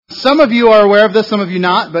Some of you are aware of this, some of you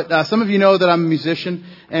not, but some of you know that I'm a musician,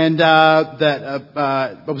 and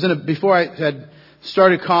I was before I had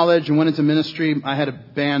started college and went into ministry, I had a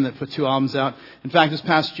band that put 2 albums out. In fact, this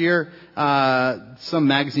past year, some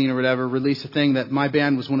magazine or whatever released a thing that my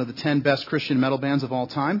band was one of the 10 best Christian metal bands of all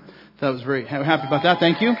time. So I was very happy about that.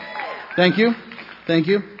 Thank you.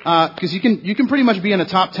 Because you can pretty much be in a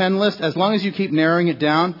top 10 list as long as you keep narrowing it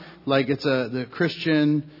down. Like it's the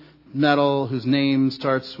Christian metal whose name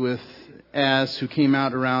starts with S, who came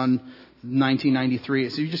out around 1993.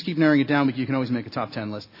 So you just keep narrowing it down, but you can always make a top 10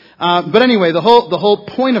 list. But anyway, the whole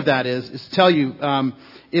point of that is to tell you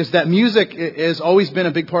is that music has always been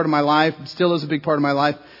a big part of my life, still is a big part of my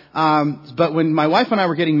life. But when my wife and I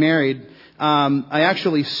were getting married, I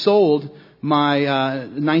actually sold my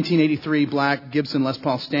 1983 black Gibson Les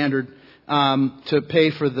Paul Standard to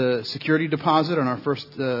pay for the security deposit on our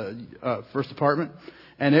first apartment.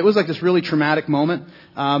 And it was like this really traumatic moment,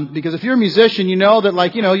 because if you're a musician, you know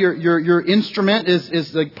that your instrument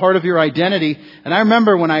is like part of your identity. And I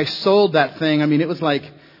remember when I sold that thing, I mean, it was like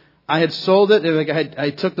I had sold it.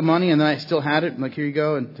 I took the money and then I still had it. I'm like, here you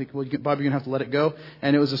go. And Bob, you're gonna have to let it go.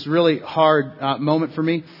 And it was this really hard moment for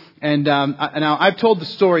me. And now I've told the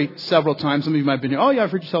story several times. Some of you might have been here. Oh yeah,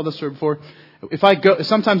 I've heard you tell this story before.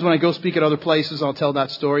 Sometimes when I go speak at other places, I'll tell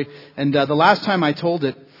that story. And the last time I told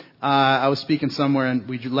it, I was speaking somewhere and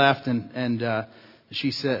we left and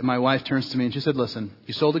she said, my wife turns to me and she said, listen,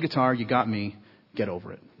 you sold the guitar, you got me, get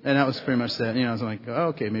over it. And that was pretty much that. I was like, oh,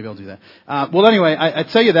 okay, maybe I'll do that. Well, anyway, I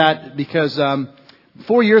tell you that because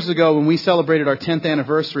 4 years ago when we celebrated our 10th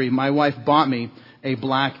anniversary, my wife bought me a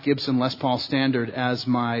black Gibson Les Paul Standard as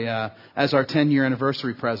our 10-year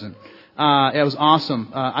anniversary present. It was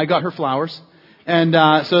awesome. I got her flowers. And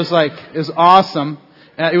so it was awesome.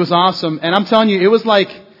 It was awesome. And I'm telling you, it was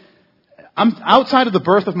like, I'm outside of the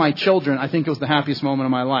birth of my children. I think it was the happiest moment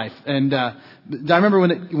of my life. And I remember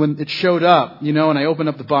when it showed up, and I opened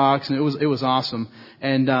up the box, and it was awesome.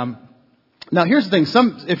 And now here's the thing: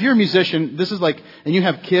 if you're a musician, this is like, and you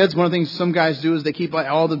have kids. One of the things some guys do is they keep like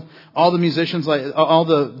all the musicians, like all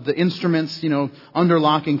the instruments, under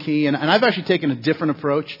lock and key. And I've actually taken a different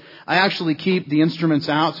approach. I actually keep the instruments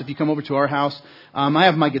out. So if you come over to our house, I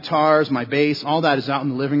have my guitars, my bass, all that is out in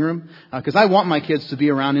the living room, because I want my kids to be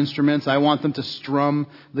around instruments. I want them to strum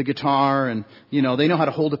the guitar, and they know how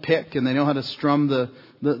to hold a pick and they know how to strum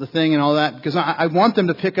the thing and all that, because I want them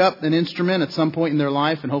to pick up an instrument at some point in their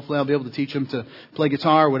life, and hopefully I'll be able to teach them to play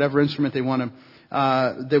guitar or whatever instrument they want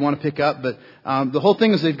to pick up. But the whole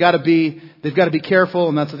thing is they've got to be careful,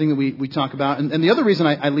 and that's the thing that we talk about. And the other reason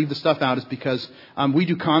I leave the stuff out is because we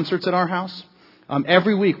do concerts at our house.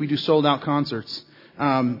 Every week we do sold out concerts.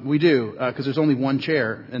 We do, because there's only one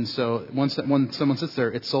chair, and so once someone sits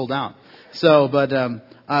there, it's sold out. So, but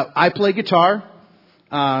I play guitar.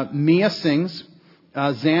 Mia sings.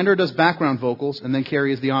 Xander does background vocals, and then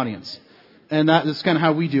Carrie is the audience. And that's kind of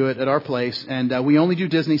how we do it at our place. And we only do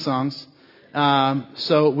Disney songs.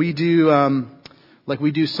 So we do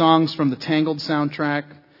we do songs from the Tangled soundtrack,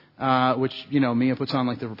 which Mia puts on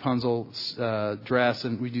like the Rapunzel dress,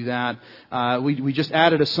 and we do that. We just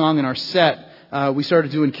added a song in our set. We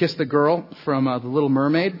started doing "Kiss the Girl" from The Little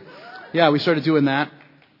Mermaid. Yeah, we started doing that.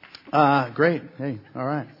 Great. Hey, all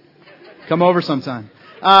right. Come over sometime.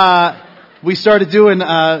 We started doing,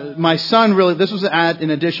 my son really, this was an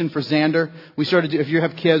addition for Xander. If you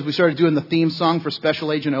have kids, we started doing the theme song for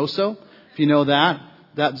Special Agent Oso. If you know that,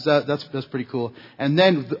 that's pretty cool. And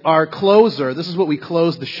then our closer, this is what we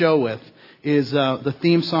close the show with, is the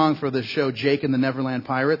theme song for the show Jake and the Neverland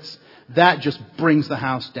Pirates. That just brings the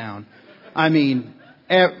house down. I mean,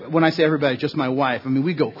 when I say everybody, just my wife. I mean,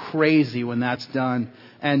 we go crazy when that's done.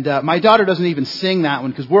 And my daughter doesn't even sing that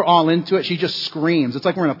one because we're all into it. She just screams. It's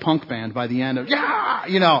like we're in a punk band by the end of, yeah,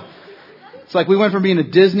 It's like we went from being a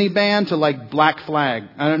Disney band to like Black Flag.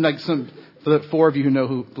 I don't like for the 4 of you who know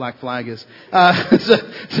who Black Flag is.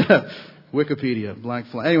 Wikipedia, Black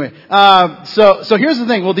Flag. Anyway, so here's the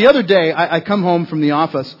thing. Well, the other day I come home from the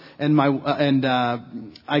office and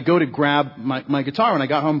I go to grab my guitar when I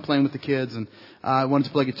got home playing with the kids, and I wanted to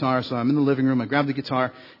play guitar, so I'm in the living room. I grab the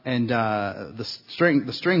guitar, and the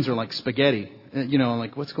strings are like spaghetti.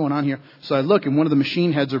 Like, what's going on here? So I look, and one of the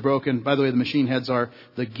machine heads are broken. By the way, the machine heads are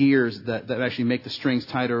the gears that actually make the strings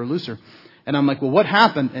tighter or looser. And I'm like, well, what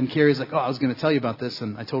happened? And Carrie's like, oh, I was going to tell you about this,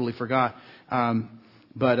 and I totally forgot.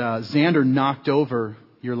 But Xander knocked over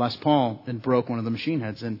your Les Paul and broke one of the machine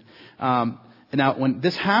heads. And now, when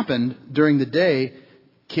this happened during the day,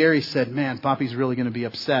 Carrie said, man, Papi's really going to be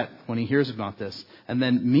upset when he hears about this. And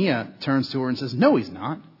then Mia turns to her and says, no, he's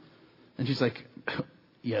not. And she's like,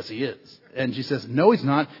 yes, he is. And she says, no, he's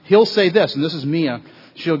not. He'll say this, and this is Mia.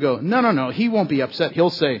 She'll go, no, he won't be upset. He'll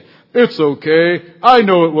say, it's okay. I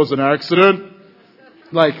know it was an accident.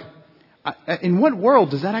 Like, in what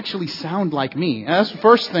world does that actually sound like me? That's the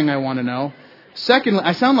first thing I want to know. Secondly,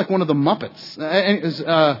 I sound like one of the Muppets.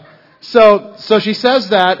 So she says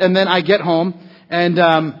that, and then I get home, and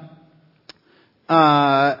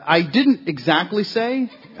I didn't exactly say,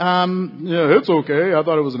 yeah, it's okay. I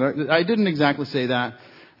thought it was an accident. I didn't exactly say that.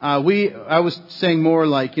 I was saying more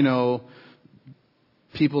like,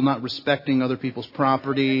 people not respecting other people's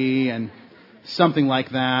property and something like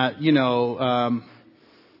that,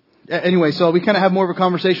 Anyway, so we kind of have more of a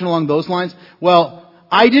conversation along those lines. Well,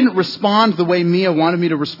 I didn't respond the way Mia wanted me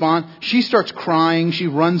to respond. She starts crying. She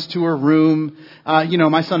runs to her room.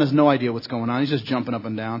 My son has no idea what's going on. He's just jumping up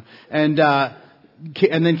and down. And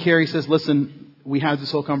then Carrie says, listen, we had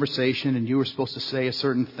this whole conversation and you were supposed to say a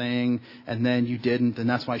certain thing and then you didn't. And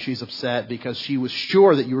that's why she's upset, because she was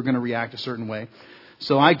sure that you were going to react a certain way.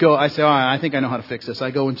 So I say, I think I know how to fix this.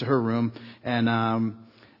 I go into her room and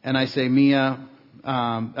I say, Mia,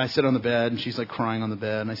 I sit on the bed and she's like crying on the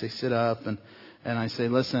bed, and I say, sit up, and I say,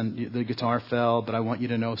 listen, the guitar fell, but I want you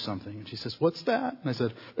to know something. And she says, what's that? And I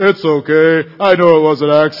said, it's okay. I know it was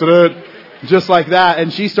an accident. Just like that.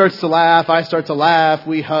 And she starts to laugh. I start to laugh.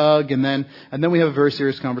 We hug. And then we have a very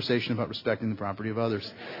serious conversation about respecting the property of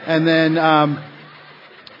others. And then,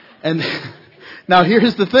 now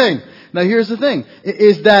here's the thing.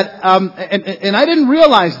 Is that, and I didn't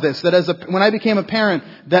realize this, that when I became a parent,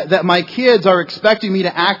 that my kids are expecting me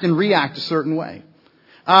to act and react a certain way.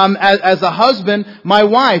 As a husband, my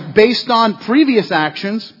wife, based on previous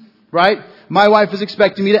actions, right? My wife is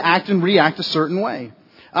expecting me to act and react a certain way.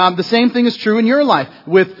 The same thing is true in your life,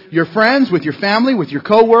 with your friends, with your family, with your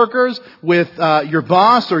coworkers, with your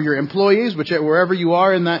boss or your employees, wherever you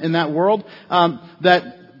are in that world.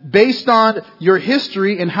 That based on your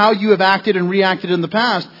history and how you have acted and reacted in the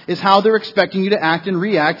past is how they're expecting you to act and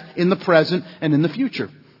react in the present and in the future.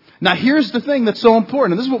 Now, here's the thing that's so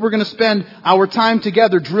important, and this is what we're going to spend our time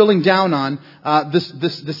together drilling down on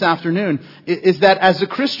this afternoon, is that as a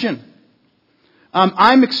Christian,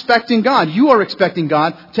 I'm expecting God, you are expecting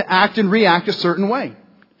God to act and react a certain way.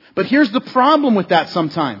 But here's the problem with that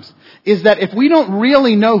sometimes, is that if we don't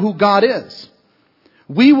really know who God is,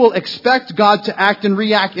 we will expect God to act and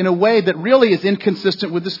react in a way that really is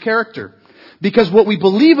inconsistent with His character. Because what we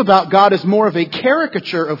believe about God is more of a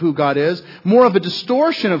caricature of who God is, more of a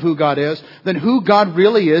distortion of who God is, than who God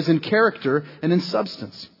really is in character and in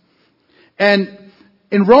substance. And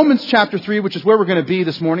in Romans chapter 3, which is where we're going to be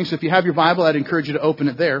this morning, so if you have your Bible, I'd encourage you to open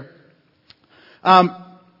it there.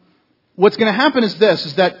 What's going to happen is this,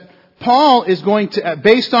 is that Paul is going to,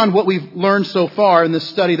 based on what we've learned so far in this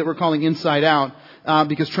study that we're calling Inside Out,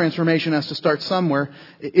 because transformation has to start somewhere,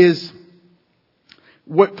 is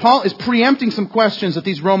what Paul is preempting some questions that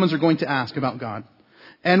these Romans are going to ask about God.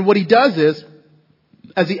 And what he does is,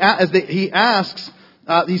 he asks,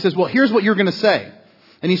 he says, well, here's what you're going to say.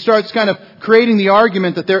 And he starts kind of creating the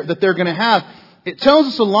argument that they're going to have. It tells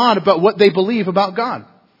us a lot about what they believe about God.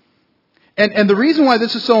 And the reason why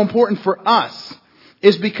this is so important for us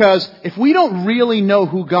is because if we don't really know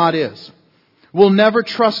who God is, we'll never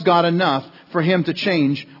trust God enough for Him to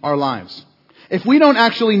change our lives. If we don't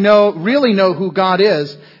actually really know who God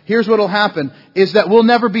is, here's what will happen, is that we'll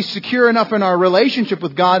never be secure enough in our relationship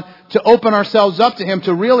with God to open ourselves up to Him,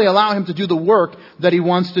 to really allow Him to do the work that He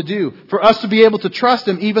wants to do. For us to be able to trust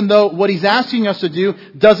Him, even though what He's asking us to do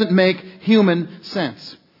doesn't make human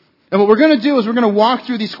sense. And what we're going to do is we're going to walk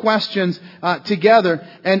through these questions together,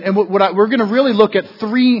 and we're going to really look at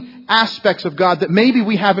three aspects of God that maybe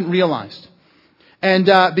we haven't realized. And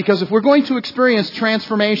because if we're going to experience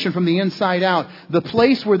transformation from the inside out, the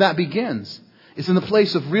place where that begins is in the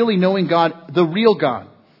place of really knowing God, the real God.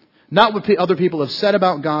 Not what other people have said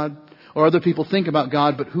about God or other people think about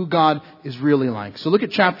God, but who God is really like. So look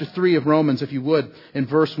at chapter 3 of Romans, if you would, in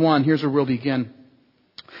verse 1. Here's where we'll begin.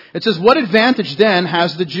 It says, what advantage then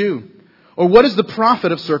has the Jew? Or what is the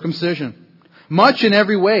profit of circumcision? Much in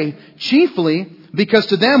every way, chiefly because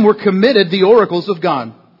to them were committed the oracles of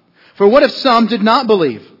God. For what if some did not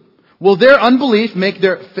believe? Will their unbelief make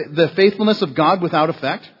the faithfulness of God without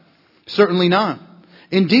effect? Certainly not.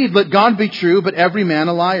 Indeed, let God be true, but every man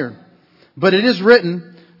a liar. But it is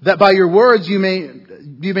written that by your words you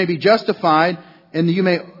may be justified, and you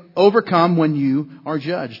may overcome when you are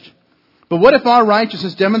judged. But what if our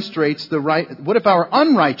unrighteousness demonstrates the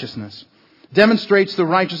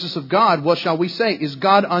righteousness of God? What shall we say? Is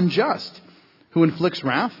God unjust, who inflicts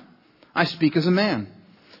wrath? I speak as a man.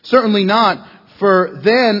 Certainly not, for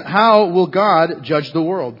then how will God judge the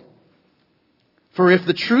world? For if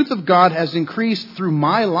the truth of God has increased through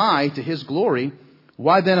my lie to His glory,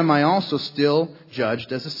 why then am I also still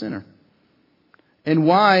judged as a sinner? And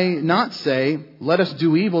why not say, let us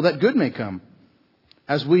do evil that good may come?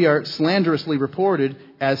 As we are slanderously reported,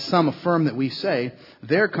 as some affirm that we say,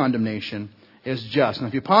 their condemnation is just. Now,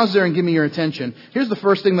 if you pause there and give me your attention, here's the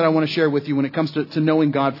first thing that I want to share with you when it comes to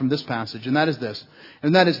knowing God from this passage, and that is this.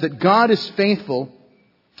 And that is that God is faithful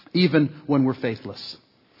even when we're faithless.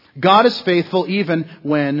 God is faithful even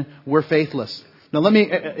when we're faithless. Now, let me,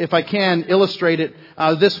 if I can, illustrate it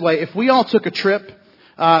this way. If we all took a trip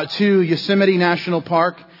to Yosemite National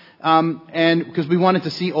Park, and because we wanted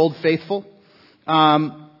to see Old Faithful,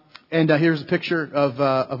 and here's a picture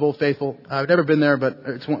of Old Faithful. I've never been there, but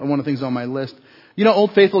it's one of the things on my list. You know,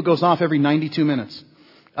 Old Faithful goes off every 92 minutes.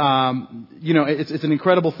 You know, it's an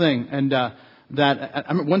incredible thing. And I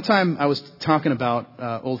remember one time I was talking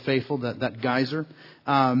about Old Faithful, that geyser,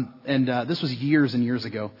 and this was years and years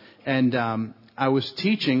ago. And I was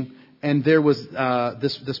teaching, and there was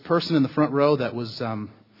this person in the front row that was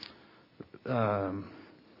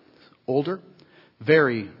older,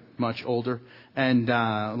 very much older. And,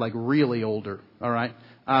 like really older, all right?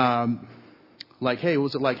 Like, hey, what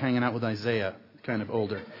was it like hanging out with Isaiah? Kind of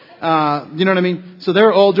older. You know what I mean? So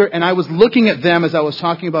they're older, and I was looking at them as I was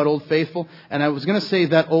talking about Old Faithful, and I was going to say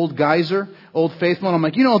that old geyser, Old Faithful, and I'm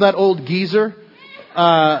like, you know that old geezer,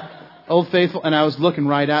 Old Faithful? And I was looking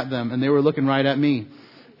right at them, and they were looking right at me.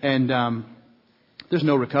 And there's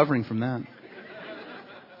no recovering from that.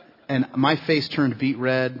 And my face turned beet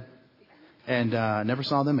red. And never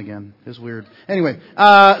saw them again. It was weird. Anyway,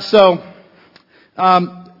 where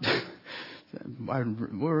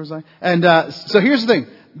was I? And so here's the thing.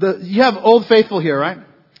 You have Old Faithful here, right?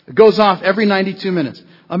 It goes off every 92 minutes.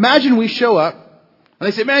 Imagine we show up, and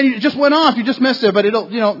they say, man, you just went off. You just missed it. But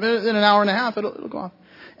it'll, you know, in an hour and a half, it'll go off.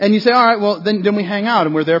 And you say, all right, well, then we hang out.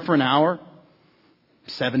 And we're there for an hour,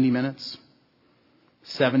 70 minutes,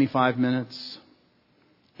 75 minutes,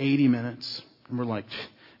 80 minutes. And we're like,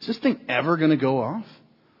 is this thing ever going to go off?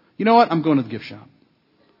 You know what? I'm going to the gift shop.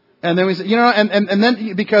 And then we say, you know, and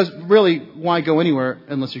then, because really, why go anywhere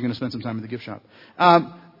unless you're going to spend some time at the gift shop?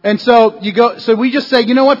 And so we just say,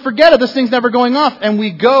 you know what? Forget it. This thing's never going off. And we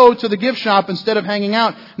go to the gift shop instead of hanging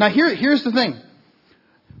out. Now here's the thing.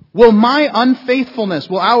 Will my unfaithfulness,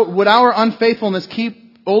 would our unfaithfulness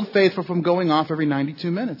keep Old Faithful from going off every 92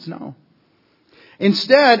 minutes? No.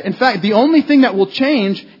 Instead, in fact, the only thing that will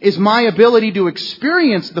change is my ability to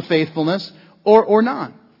experience the faithfulness or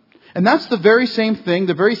not. And that's the very same thing,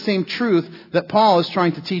 the very same truth that Paul is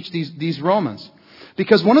trying to teach these Romans.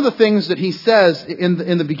 Because one of the things that he says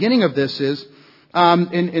in the beginning of this is,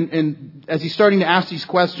 as he's starting to ask these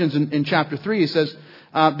questions in chapter 3, he says,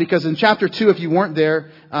 because in chapter 2, if you weren't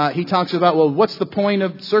there, he talks about, well, what's the point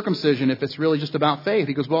of circumcision if it's really just about faith?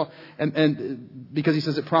 He goes, well, and because he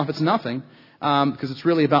says it profits nothing. Because it's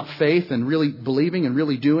really about faith and really believing and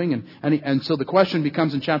really doing. And so the question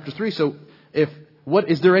becomes in chapter 3, so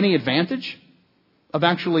is there any advantage of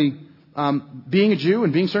actually being a Jew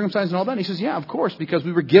and being circumcised and all that? And he says, yeah, of course, because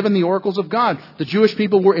we were given the oracles of God. The Jewish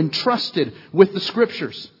people were entrusted with the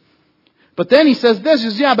Scriptures. But then he says this, he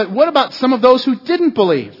says, yeah, but what about some of those who didn't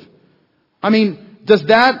believe? I mean, does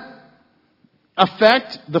that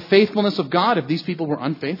affect the faithfulness of God if these people were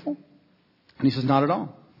unfaithful? And he says, not at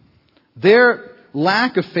all. Their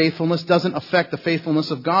lack of faithfulness doesn't affect the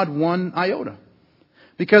faithfulness of God one iota.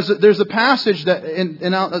 Because there's a passage that,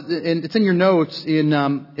 it's in your notes in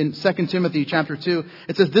 2 Timothy chapter 2.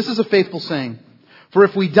 It says, this is a faithful saying. For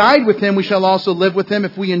if we died with Him, we shall also live with Him.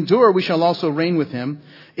 If we endure, we shall also reign with Him.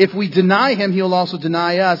 If we deny Him, He will also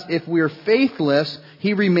deny us. If we are faithless,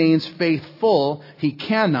 He remains faithful. He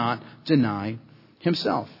cannot deny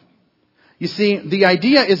Himself. You see, the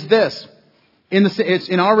idea is this. It's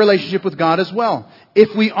in our relationship with God as well.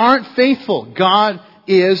 If we aren't faithful, God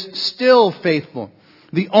is still faithful.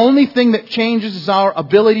 The only thing that changes is our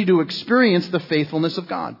ability to experience the faithfulness of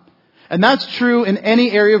God. And that's true in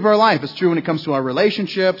any area of our life. It's true when it comes to our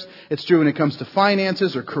relationships. It's true when it comes to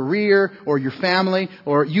finances or career or your family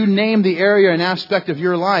or you name the area and aspect of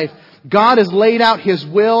your life. God has laid out His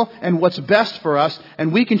will and what's best for us,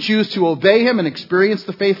 and we can choose to obey Him and experience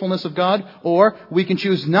the faithfulness of God, or we can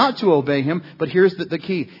choose not to obey Him. But here's the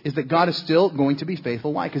key, is that God is still going to be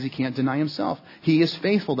faithful. Why? Because He can't deny Himself. He is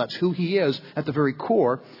faithful. That's who He is at the very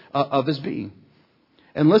core of His being.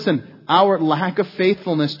 And listen, our lack of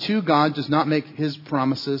faithfulness to God does not make His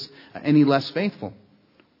promises any less faithful.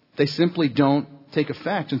 They simply don't take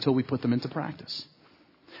effect until we put them into practice.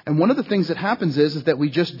 And one of the things that happens is that we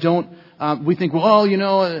just don't, we think, well, you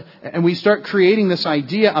know, and we start creating this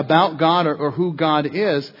idea about God or who God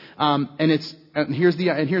is, and and here's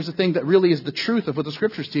the thing that really is the truth of what the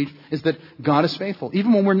Scriptures teach, is that God is faithful.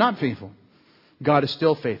 Even when we're not faithful, God is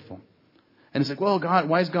still faithful. And it's like, well, God,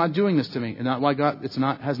 why is God doing this to me? And not why God,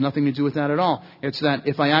 has nothing to do with that at all. It's that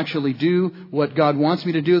if I actually do what God wants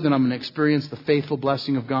me to do, then I'm going to experience the faithful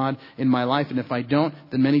blessing of God in my life. And if I don't,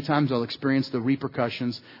 then many times I'll experience the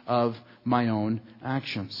repercussions of my own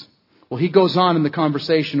actions. Well, he goes on in the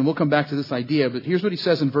conversation, and we'll come back to this idea, but here's what he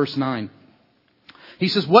says in verse 9. He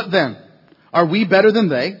says, "What then? Are we better than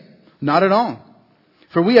they? Not at all.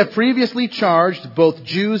 For we have previously charged both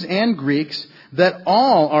Jews and Greeks that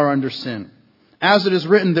all are under sin. As it is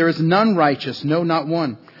written, there is none righteous, no, not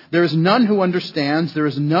one. There is none who understands. There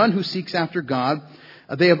is none who seeks after God.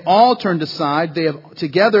 They have all turned aside. They have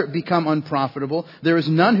together become unprofitable. There is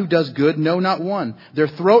none who does good, no, not one. Their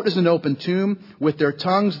throat is an open tomb. With their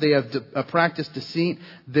tongues they have practiced deceit.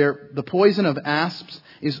 The poison of asps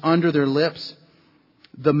is under their lips.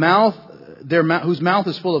 Whose mouth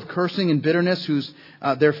is full of cursing and bitterness,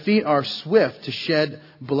 their feet are swift to shed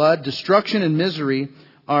blood. Destruction and misery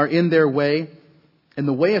are in their way. And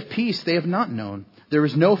the way of peace they have not known. There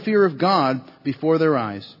is no fear of God before their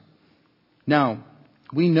eyes. Now,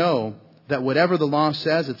 we know that whatever the law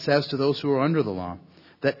says, it says to those who are under the law,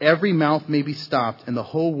 that every mouth may be stopped and the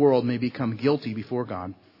whole world may become guilty before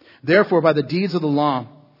God. Therefore, by the deeds of the law,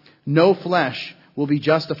 no flesh will be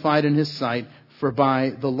justified in His sight, for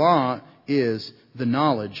by the law is the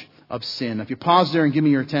knowledge of sin." If you pause there and give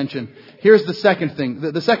me your attention, here's the second thing.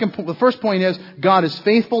 The first point is God is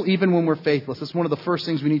faithful even when we're faithless. That's one of the first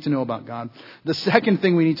things we need to know about God. The second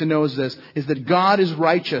thing we need to know is this, is that God is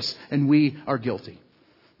righteous and we are guilty.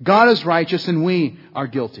 God is righteous and we are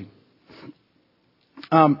guilty.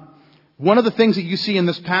 One of the things that you see in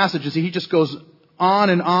this passage is he just goes on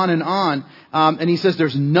and on and on. And he says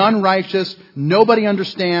there's none righteous, nobody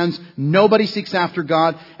understands, nobody seeks after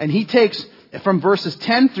God. And he takes from verses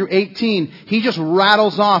 10 through 18, he just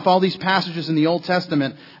rattles off all these passages in the Old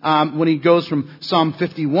Testament when he goes from Psalm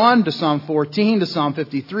 51 to Psalm 14 to Psalm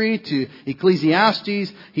 53 to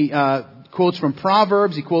Ecclesiastes. He quotes from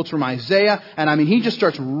Proverbs, he quotes from Isaiah, and he just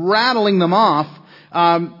starts rattling them off.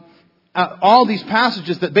 All these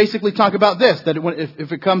passages that basically talk about this, that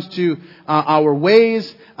if it comes to our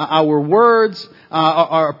ways, our words,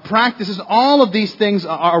 our practices, all of these things,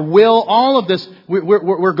 our will, all of this,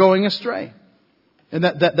 we're going astray. And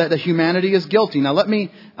that humanity is guilty. Now let me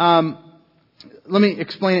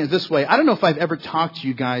explain it this way. I don't know if I've ever talked to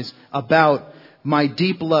you guys about my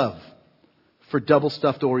deep love for double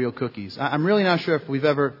stuffed Oreo cookies. I'm really not sure if we've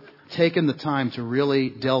ever taken the time to really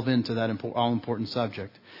delve into that all-important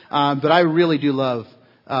subject. But I really do love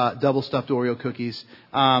double stuffed Oreo cookies.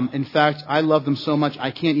 In fact, I love them so much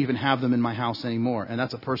I can't even have them in my house anymore. And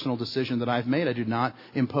that's a personal decision that I've made. I do not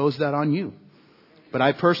impose that on you. But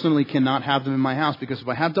I personally cannot have them in my house, because if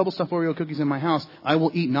I have double stuffed Oreo cookies in my house, I will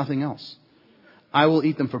eat nothing else. I will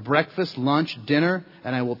eat them for breakfast, lunch, dinner,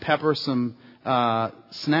 and I will pepper some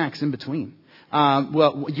snacks in between.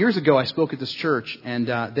 Well, years ago I spoke at this church, and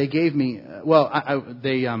they gave me,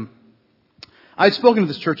 I'd spoken to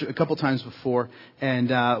this church a couple times before, and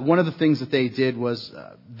one of the things that they did was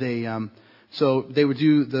so they would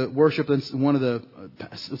do the worship, and one of the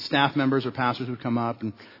staff members or pastors would come up,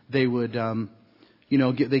 and they would,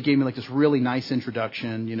 they gave me like this really nice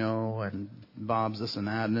introduction, and Bob's this and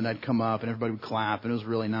that, and then I'd come up and everybody would clap, and it was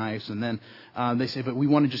really nice, and then they say, but we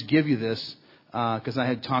want to just give you this, because I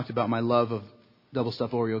had talked about my love of double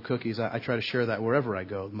stuffed Oreo cookies. I try to share that wherever I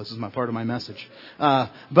go. This is part of my message.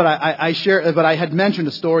 But I had mentioned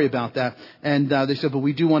a story about that, and they said, but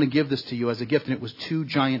we do want to give this to you as a gift, and it was 2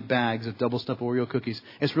 giant bags of double stuffed Oreo cookies.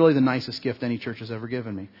 It's really the nicest gift any church has ever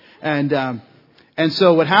given me. And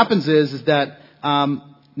so what happens is that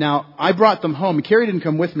now I brought them home. Carrie didn't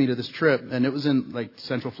come with me to this trip, and it was in like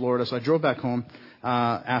Central Florida, so I drove back home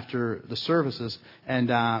after the services, and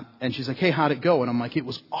she's like, hey, how'd it go? And I'm like, it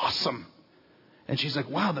was awesome. And she's like,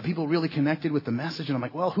 wow, the people really connected with the message. And I'm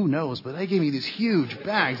like, well, who knows? But they gave me these huge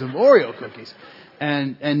bags of Oreo cookies.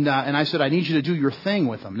 And I said, I need you to do your thing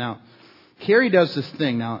with them. Now, Carrie does this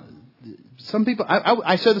thing. Now, some people,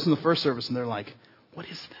 I said this in the first service, and they're like, what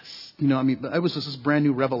is this? It was just this brand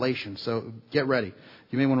new revelation. So get ready.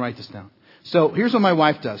 You may want to write this down. So here's what my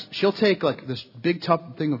wife does. She'll take like this big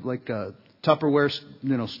thing of like a Tupperware,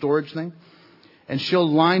 storage thing, and she'll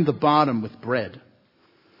line the bottom with bread.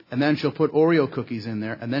 And then she'll put Oreo cookies in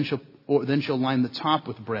there, and then she'll line the top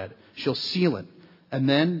with bread. She'll seal it, and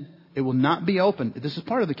then it will not be opened. This is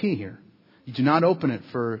part of the key here. You do not open it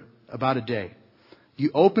for about a day.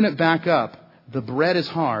 You open it back up, the bread is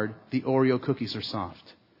hard, the Oreo cookies are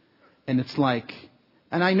soft. And it's like,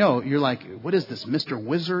 and I know, you're like, what is this, Mr.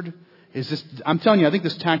 Wizard? is just, I'm telling you, I think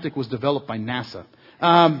this tactic was developed by NASA.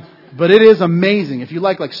 But it is amazing. If you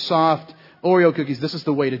like soft Oreo cookies, this is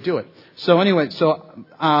the way to do it. So anyway, so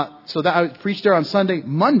that I preached there on Sunday.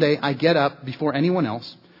 Monday, I get up before anyone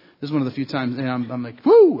else. This is one of the few times, and I'm like,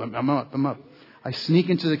 whoo, I'm up. I sneak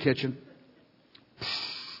into the kitchen,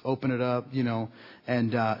 open it up,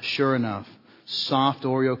 and sure enough, soft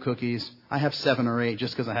Oreo cookies. I have 7 or 8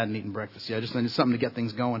 just because I hadn't eaten breakfast yet. I just needed something to get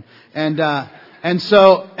things going. And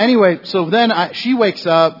so anyway, so then she wakes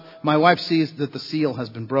up. My wife sees that the seal has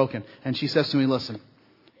been broken, and she says to me, "Listen,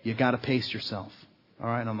 you got to pace yourself." All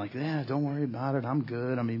right. And I'm like, "Yeah, don't worry about it. I'm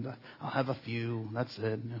good. I mean, I'll have a few. That's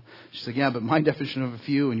it." She's like, "Yeah, but my definition of a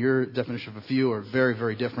few and your definition of a few are very,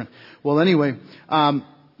 very different." Well, anyway,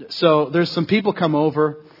 so there's some people come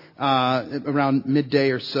over around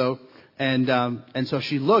midday or so, and so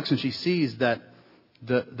she looks and she sees that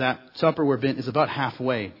that Tupperware bin is about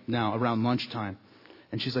halfway now, around lunchtime.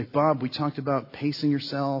 And she's like, "Bob, we talked about pacing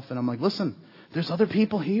yourself." And I'm like, "Listen, there's other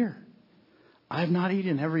people here. I have not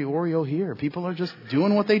eaten every Oreo here. People are just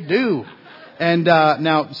doing what they do." And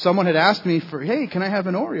now someone had asked me "Hey, can I have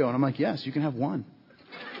an Oreo?" And I'm like, "Yes, you can have one.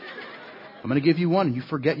 I'm going to give you one, and you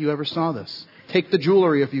forget you ever saw this. Take the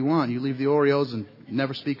jewelry if you want. You leave the Oreos and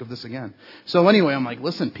never speak of this again." So anyway, I'm like,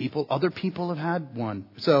 "Listen, other people have had one."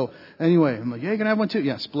 So anyway, I'm like, "Yeah, you can have one too."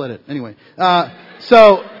 "Yeah, split it."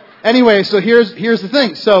 Anyway, so here's the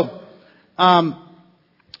thing. So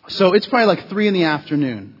it's probably like 3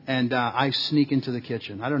 p.m, and I sneak into the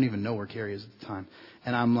kitchen. I don't even know where Carrie is at the time,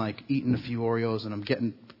 and I'm like eating a few Oreos, and I'm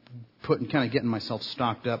getting myself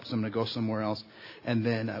stocked up, so I'm going to go somewhere else. And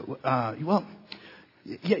then,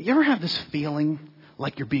 you ever have this feeling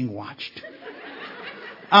like you're being watched?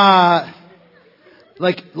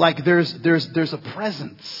 Like there's a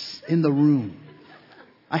presence in the room.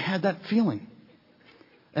 I had that feeling.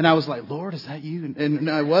 And I was like, "Lord, is that you?" And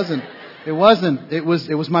no, it wasn't. It wasn't. It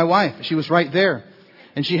was my wife. She was right there.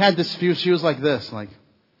 And she had this view. She was like this, like.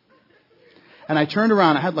 And I turned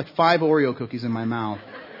around. I had like 5 Oreo cookies in my mouth.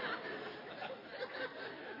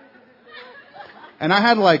 And I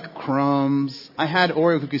had like crumbs. I had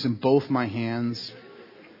Oreo cookies in both my hands.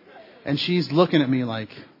 And she's looking at me like,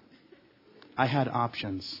 I had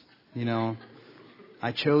options,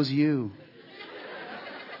 I chose you.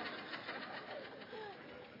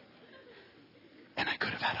 And I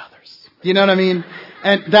could have had others. You know what I mean?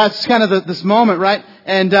 And that's kind of this moment, right?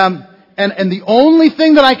 And the only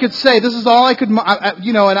thing that I could say, this is all I could, and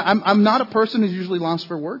I'm not a person who's usually lost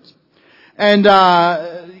for words. So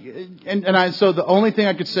the only thing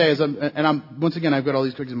I could say is, once again, I've got all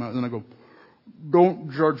these cookies in my mouth, and I go,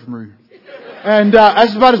 "Don't judge me." And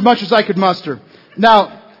that's about as much as I could muster.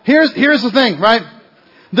 Now, here's the thing, right?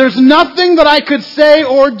 There's nothing that I could say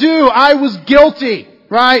or do. I was guilty,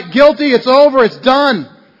 right? Guilty. It's over. It's done,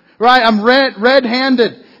 right? I'm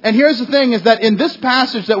red-handed. And here's the thing: is that in this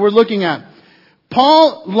passage that we're looking at,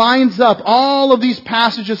 Paul lines up all of these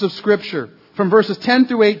passages of Scripture from verses 10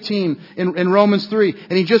 through 18 in Romans 3,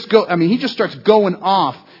 and he just starts going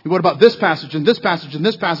off. What about this passage and this passage and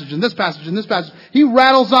this passage and this passage and this passage? He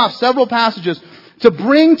rattles off several passages to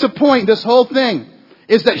bring to point this whole thing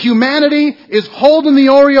is that humanity is holding the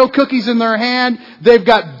Oreo cookies in their hand. They're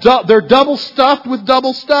double stuffed with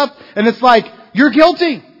double stuff, and it's like, you're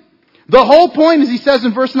guilty. The whole point is, he says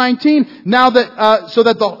in verse 19, now that so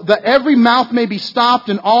that every mouth may be stopped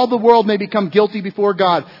and all the world may become guilty before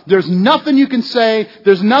God. There's nothing you can say.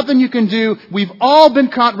 There's nothing you can do. We've all been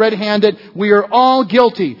caught red-handed. We are all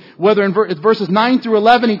guilty. Whether in verses 9 through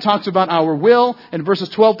 11, he talks about our will. In verses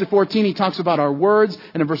 12 to 14, he talks about our words.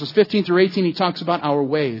 And in verses 15 through 18, he talks about our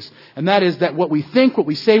ways. And that is that what we think, what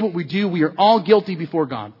we say, what we do, we are all guilty before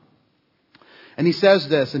God. And he says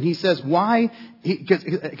this, and he says, why?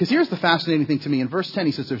 Because here's the fascinating thing to me. In verse 10,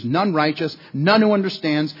 he says, there's none righteous, none who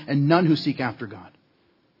understands, and none who seek after God.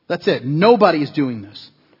 That's it. Nobody is doing this.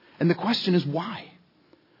 And the question is, why?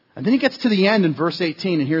 And then he gets to the end in verse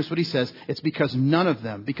 18, and here's what he says. It's because none of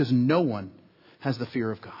them, because no one has the fear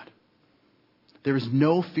of God. There is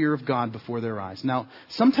no fear of God before their eyes. Now,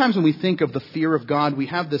 sometimes when we think of the fear of God, we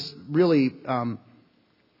have this really,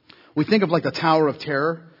 we think of like the Tower of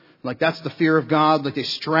Terror. Like, that's the fear of God. Like, they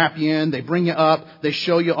strap you in, they bring you up, they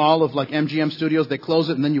show you all of like MGM Studios, they close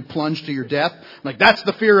it, and then you plunge to your death. Like, that's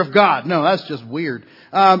the fear of God. No, that's just weird.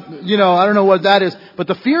 I don't know what that is. But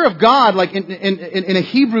the fear of God, like in a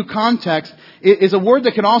Hebrew context, is a word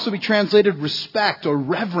that can also be translated respect or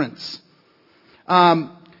reverence.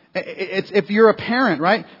 If you're a parent,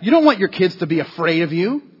 right? You don't want your kids to be afraid of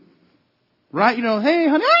you. Right? Hey,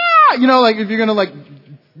 honey, like if you're going to like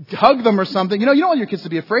hug them or something. You don't want your kids to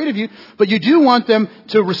be afraid of you, but you do want them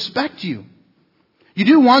to respect you. You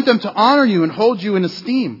do want them to honor you and hold you in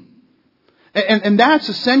esteem. And that's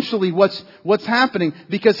essentially what's happening.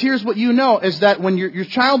 Because here's what you know, is that when your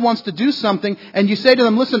child wants to do something and you say to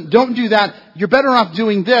them, listen, don't do that, you're better off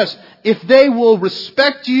doing this. If they will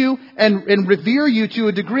respect you and revere you to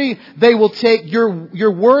a degree, they will take,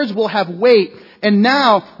 your words will have weight. And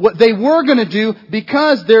now, what they were going to do,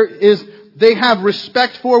 because they have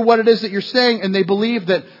respect for what it is that you're saying and they believe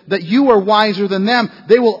that you are wiser than them,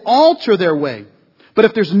 they will alter their way. But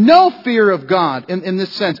if there's no fear of God in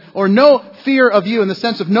this sense, or no fear of you in the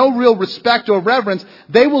sense of no real respect or reverence,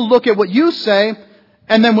 they will look at what you say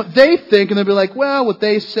and then what they think, and they'll be like, well, what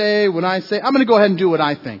they say, what I say, I'm going to go ahead and do what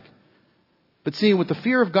I think. But see, what the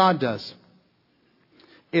fear of God does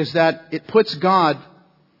is that it puts God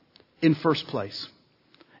in first place.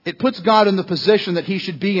 It puts God in the position that He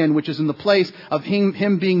should be in, which is in the place of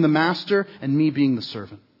Him being the master and me being the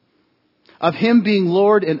servant. Of Him being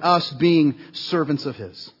Lord and us being servants of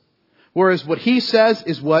His. Whereas what He says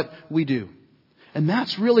is what we do. And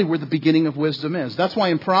that's really where the beginning of wisdom is. That's why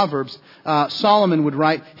in Proverbs, Solomon would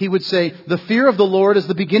write, he would say, the fear of the Lord is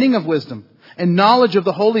the beginning of wisdom, and knowledge of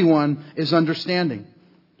the Holy One is understanding.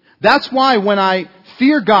 That's why when I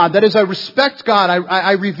fear God, that is, I respect God,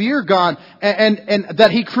 I revere God, and that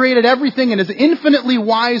He created everything and is infinitely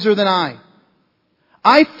wiser than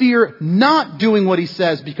I fear not doing what He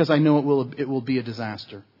says because I know it will be a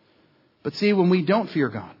disaster. But see, when we don't fear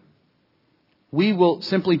God, we will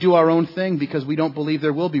simply do our own thing because we don't believe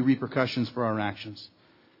there will be repercussions for our actions.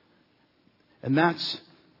 And that's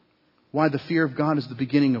why the fear of God is the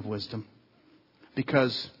beginning of wisdom.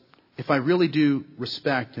 Because if I really do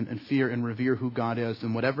respect and fear and revere who God is,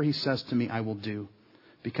 then whatever He says to me, I will do.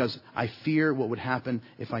 Because I fear what would happen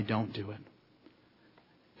if I don't do it.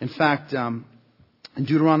 In fact, in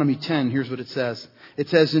Deuteronomy 10, here's what it says. It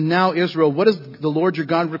says, and now Israel, what does the Lord your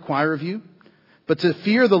God require of you? But to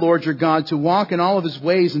fear the Lord your God, to walk in all of His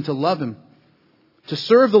ways and to love Him. To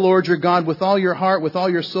serve the Lord your God with all your heart, with all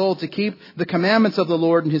your soul, to keep the commandments of the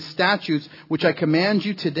Lord and His statutes, which I command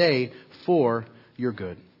you today for your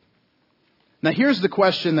good. Now here's the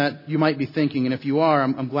question that you might be thinking, and if you are,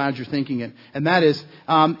 I'm glad you're thinking it. And that is,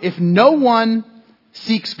 if no one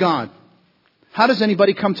seeks God, how does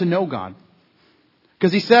anybody come to know God?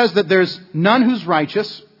 Because He says that there's none who's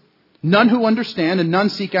righteous, none who understand, and none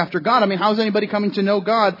seek after God. I mean, how is anybody coming to know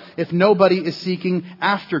God if nobody is seeking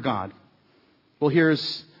after God? Well,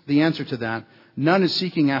 here's the answer to that. None is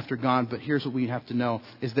seeking after God, but here's what we have to know,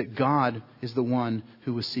 is that God is the one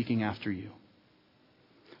who is seeking after you.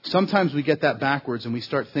 Sometimes we get that backwards and we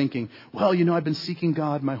start thinking, well, I've been seeking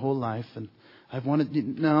God my whole life and I've wanted...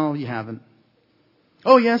 No, you haven't.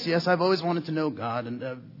 Oh, yes, I've always wanted to know God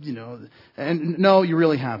and no, you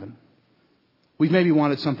really haven't. We've maybe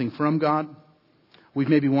wanted something from God. We've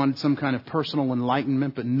maybe wanted some kind of personal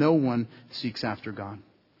enlightenment, but no one seeks after God.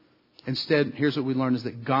 Instead, here's what we learn, is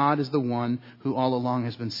that God is the one who all along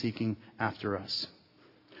has been seeking after us.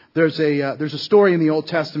 There's a story in the Old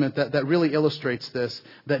Testament that really illustrates this,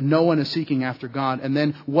 that no one is seeking after God, and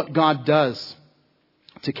then what God does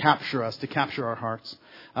to capture us, to capture our hearts.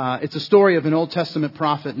 It's a story of an Old Testament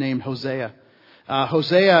prophet named Hosea.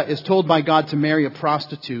 Hosea is told by God to marry a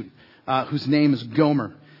prostitute whose name is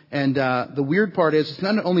Gomer. And the weird part is, it's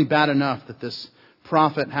not only bad enough that this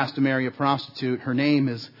prophet has to marry a prostitute, her name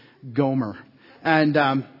is Gomer. And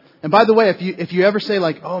by the way, if you ever say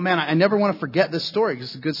like, oh man, I never want to forget this story because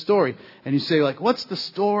it's a good story. And you say like, what's the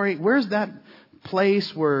story? Where's that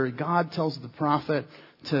place where God tells the prophet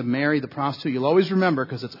to marry the prostitute? You'll always remember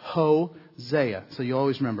because it's Hosea. So you'll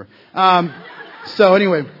always remember. So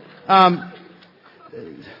anyway, I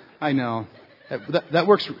know that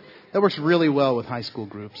works really well with high school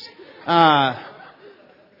groups. Not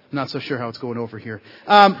so sure how it's going over here.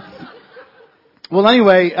 Well,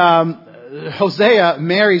 anyway, Hosea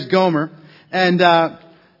marries Gomer, and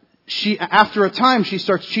after a time, she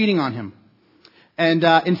starts cheating on him. And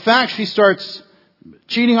in fact, she starts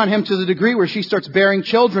cheating on him to the degree where she starts bearing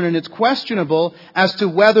children, and it's questionable as to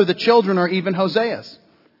whether the children are even Hosea's.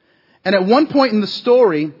 And at one point in the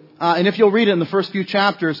story, and if you'll read it in the first few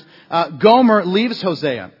chapters, Gomer leaves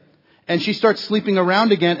Hosea. And she starts sleeping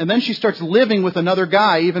around again, and then she starts living with another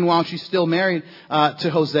guy, even while she's still married to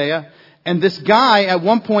Hosea. And this guy, at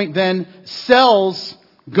one point, then sells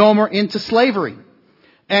Gomer into slavery.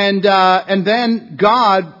 And then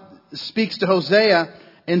God speaks to Hosea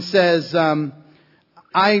and says, I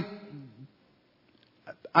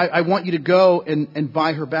want you to go and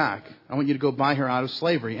buy her back. I want you to go buy her out of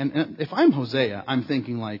slavery. And if I'm Hosea, I'm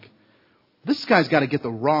thinking like, this guy's got to get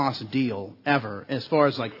the rawest deal ever as far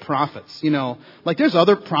as like prophets, like there's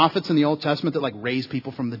other prophets in the Old Testament that like raise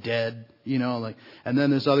people from the dead, and then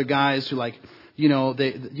there's other guys who like,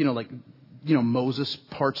 Moses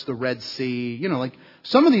parts the Red Sea, like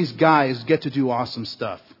some of these guys get to do awesome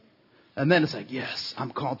stuff. And then it's like, yes,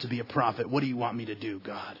 I'm called to be a prophet. What do you want me to do,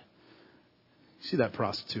 God? See that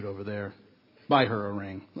prostitute over there? Buy her a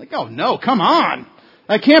ring. Like, oh no, come on.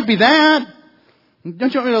 That can't be that.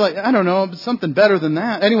 Don't you want me to I don't know, something better than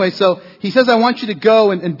that. Anyway, so he says, I want you to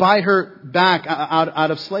go and buy her back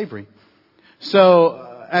out of slavery.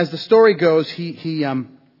 So as the story goes, he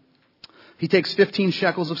takes 15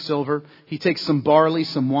 shekels of silver. He takes some barley,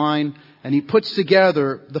 some wine, and he puts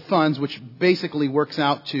together the funds, which basically works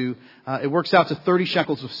out to 30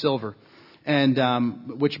 shekels of silver.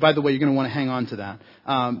 And which, by the way, you're going to want to hang on to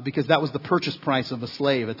that because that was the purchase price of a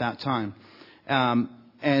slave at that time.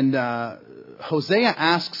 Hosea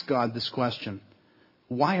asks God this question: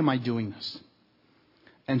 why am I doing this?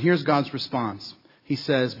 And here's God's response. He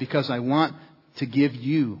says, because I want to give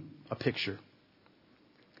you a picture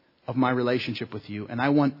of my relationship with you, and I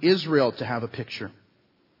want Israel to have a picture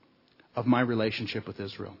of my relationship with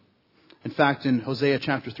Israel. In fact, in Hosea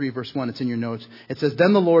chapter 3, verse 1, it's in your notes. It says,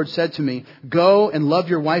 then the Lord said to me, go and love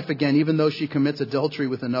your wife again, even though she commits adultery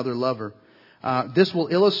with another lover. This will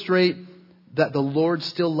illustrate that the Lord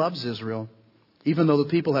still loves Israel, even though the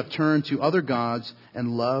people have turned to other gods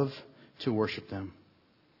and love to worship them.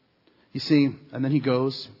 You see, and then he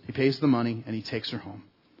goes, he pays the money, and he takes her home.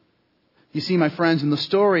 You see, my friends, in the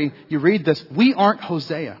story, you read this, we aren't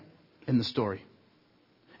Hosea in the story.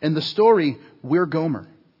 In the story, we're Gomer.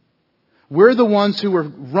 We're the ones who were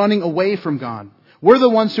running away from God. We're the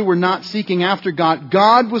ones who were not seeking after God.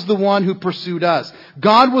 God was the one who pursued us.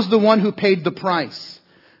 God was the one who paid the price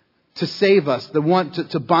to save us, the one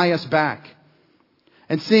to buy us back.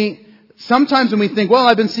 And see, sometimes when we think, well,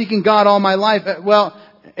 I've been seeking God all my life.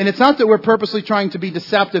 And it's not that we're purposely trying to be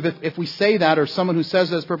deceptive if we say that, or someone who says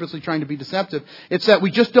that is purposely trying to be deceptive. It's that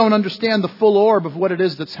we just don't understand the full orb of what it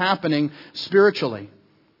is that's happening spiritually.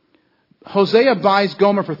 Hosea buys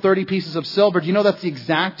Gomer for 30 pieces of silver. Do you know that's the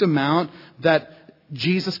exact amount that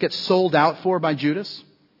Jesus gets sold out for by Judas?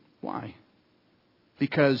 Why?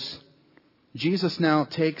 Because Jesus now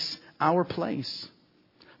takes our place.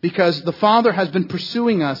 Because the Father has been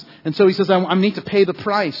pursuing us. And so he says, I need to pay the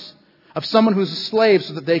price of someone who's a slave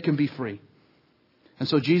so that they can be free. And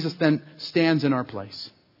so Jesus then stands in our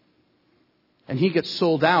place. And he gets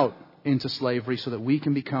sold out into slavery so that we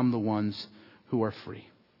can become the ones who are free.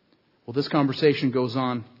 Well, this conversation goes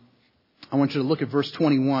on. I want you to look at verse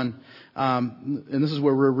 21. And this is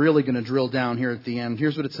where we're really going to drill down here at the end.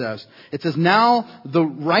 Here's what it says. It says, now the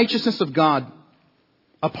righteousness of God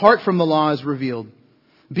apart from the law is revealed,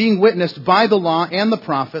 being witnessed by the law and the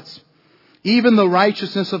prophets, even the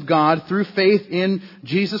righteousness of God through faith in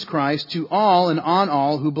Jesus Christ to all and on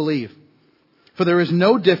all who believe. For there is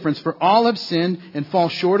no difference, for all have sinned and fall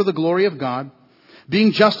short of the glory of God,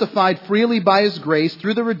 being justified freely by His grace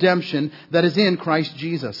through the redemption that is in Christ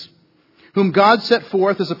Jesus, whom God set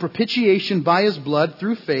forth as a propitiation by His blood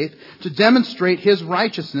through faith to demonstrate His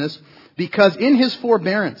righteousness, because in His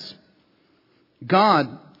forbearance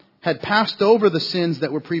God had passed over the sins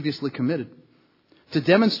that were previously committed, to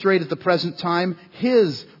demonstrate at the present time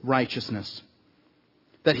His righteousness,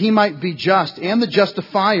 that He might be just and the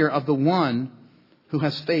justifier of the one who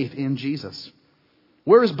has faith in Jesus.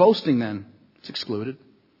 Where is boasting then? It's excluded.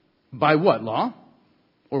 By what? Law?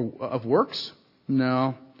 Or of works?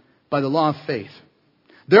 No. By the law of faith.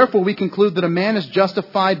 Therefore we conclude that a man is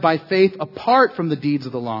justified by faith apart from the deeds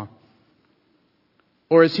of the law.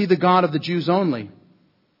 Or is He the God of the Jews only?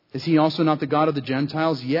 Is He also not the God of the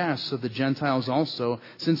Gentiles? Yes, of the Gentiles also,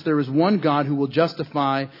 since there is one God who will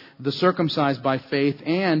justify the circumcised by faith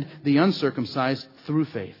and the uncircumcised through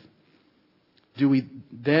faith. Do we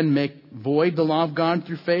then make void the law of God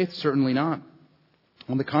through faith? Certainly not.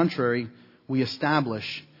 On the contrary, we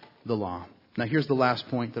establish the law. Now here's the last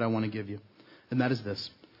point that I want to give you, and that is this.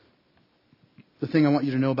 The thing I want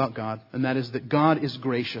you to know about God, and that is that God is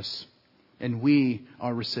gracious, and we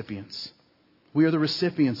are recipients. We are the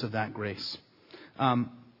recipients of that grace. Let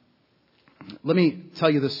me tell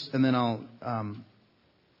you this, and then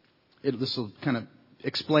this will kind of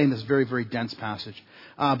explain this very, very dense passage.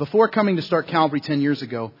 Before coming to Start Calvary 10 years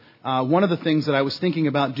ago, one of the things that I was thinking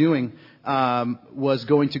about doing was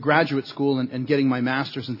going to graduate school and getting my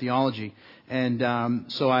master's in theology. And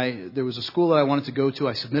there was a school that I wanted to go to.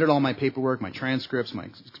 I submitted all my paperwork, my transcripts, my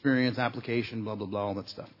experience, application, blah, blah, blah, all that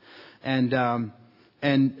stuff. And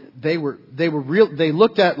they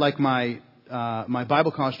looked at like my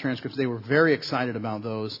Bible college transcripts. They were very excited about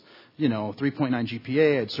those. 3.9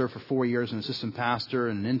 GPA. I'd served for 4 years as an assistant pastor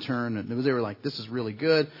and an intern. And they were like, this is really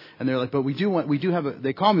good. And they're like, but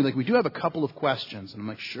they called me like, we do have a couple of questions. And I'm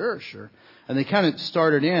like, sure. And they kind of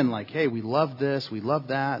started in like, hey, we love this. We love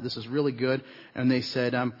that. This is really good. And they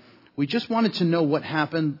said, we just wanted to know what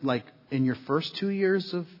happened like in your first 2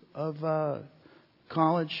 years of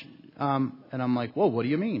college. And I'm like, whoa, what do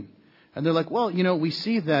you mean? And they're like, well, we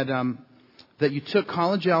see that you took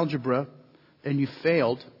college algebra and you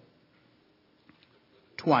failed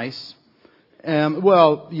twice.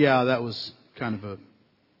 Well, yeah, that was kind of a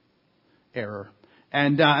error.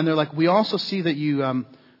 And they're like, we also see that you,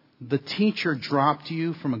 the teacher dropped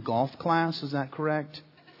you from a golf class. Is that correct?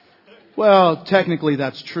 Well, technically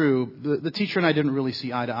that's true. The teacher and I didn't really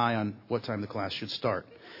see eye to eye on what time the class should start.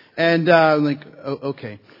 And I'm like,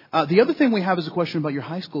 okay. The other thing we have is a question about your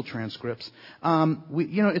high school transcripts.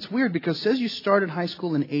 It's weird because it says you started high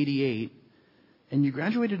school in 88 and you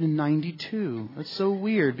graduated in 92. That's so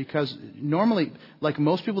weird because normally, like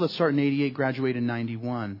most people that start in 88 graduate in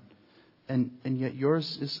 91. And yet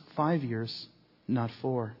yours is 5 years, not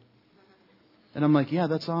 4. And I'm like, yeah,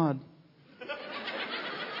 that's odd.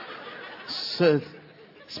 So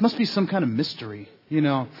this must be some kind of mystery,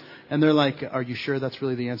 And they're like, are you sure that's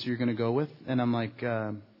really the answer you're going to go with? And I'm like,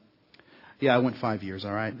 yeah, I went 5 years,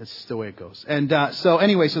 all right? That's the way it goes. And so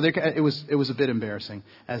it was a bit embarrassing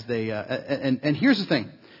as they and here's the thing.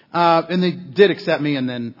 And they did accept me, and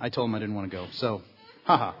then I told them I didn't want to go. So,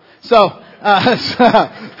 haha. So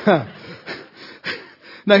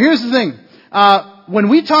now here's the thing. When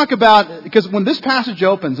we talk about, because when this passage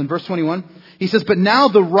opens in verse 21, he says, but now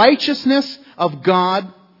the righteousness of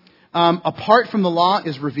God apart from the law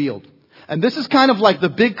is revealed. And this is kind of like the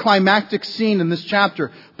big climactic scene in this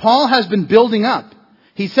chapter. Paul has been building up.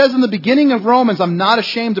 He says in the beginning of Romans, I'm not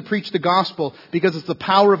ashamed to preach the gospel because it's the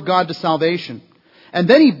power of God to salvation. And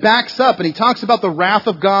then he backs up and he talks about the wrath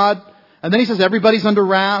of God. And then he says everybody's under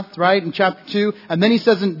wrath, right, in chapter 2. And then he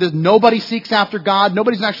says that nobody seeks after God.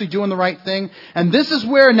 Nobody's actually doing the right thing. And this is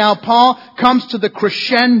where now Paul comes to the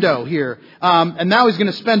crescendo here. And now he's going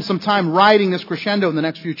to spend some time writing this crescendo in the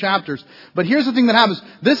next few chapters. But here's the thing that happens.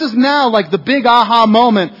 This is now like the big aha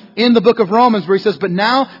moment in the book of Romans where he says, but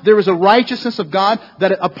now there is a righteousness of God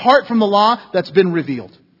that apart from the law that's been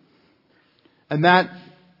revealed. And that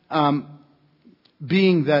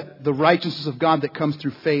being that the righteousness of God that comes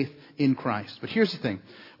through faith in Christ. But here's the thing.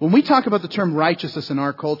 When we talk about the term righteousness in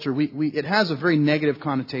our culture, it has a very negative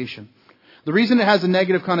connotation. The reason it has a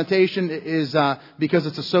negative connotation is because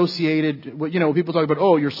it's associated with, people talk about,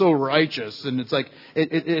 oh, you're so righteous. And it's like,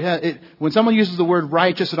 when someone uses the word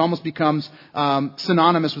righteous, it almost becomes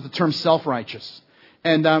synonymous with the term self-righteous.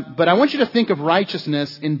 But I want you to think of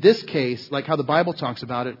righteousness in this case, like how the Bible talks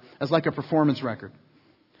about it, as like a performance record.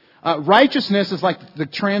 Righteousness is like the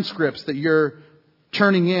transcripts that you're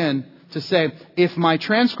turning in to say, if my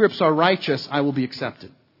transcripts are righteous, I will be accepted.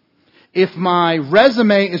 If my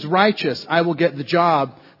resume is righteous, I will get the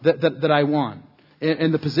job that I want,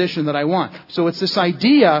 in the position that I want. So it's this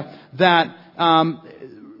idea that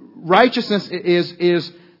righteousness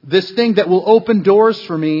is this thing that will open doors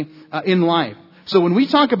for me in life. So when we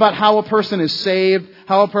talk about how a person is saved,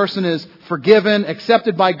 how a person is forgiven,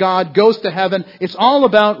 accepted by God, goes to heaven, it's all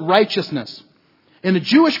about righteousness. In the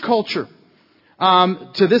Jewish culture,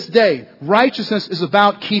 to this day, righteousness is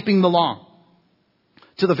about keeping the law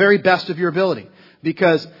to the very best of your ability.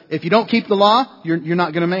 Because if you don't keep the law, you're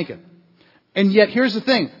not going to make it. And yet, here's the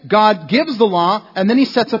thing. God gives the law, and then He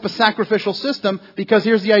sets up a sacrificial system, because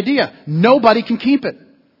here's the idea. Nobody can keep it.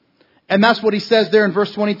 And that's what He says there in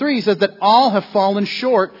verse 23. He says that all have fallen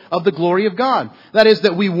short of the glory of God. That is,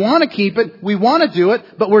 that we want to keep it, we want to do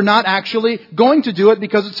it, but we're not actually going to do it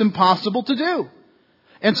because it's impossible to do.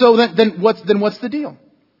 And so then what's the deal?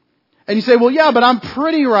 And you say, well, yeah, but I'm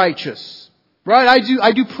pretty righteous, right?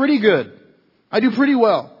 I do pretty good. I do pretty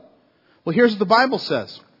well. Well, here's what the Bible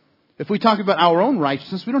says. If we talk about our own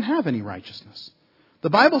righteousness, we don't have any righteousness.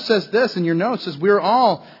 The Bible says this in your notes, says we're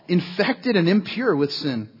all infected and impure with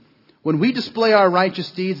sin. When we display our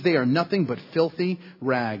righteous deeds, they are nothing but filthy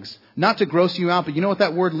rags. Not to gross you out, but you know what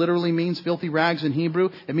that word literally means, filthy rags in Hebrew?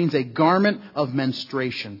 It means a garment of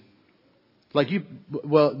menstruation.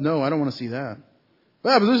 No, I don't want to see that.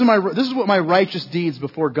 Well, but this is what my righteous deeds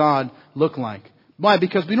before God look like. Why?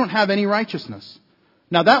 Because we don't have any righteousness.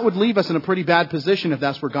 Now that would leave us in a pretty bad position if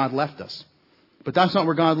that's where God left us. But that's not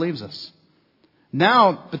where God leaves us.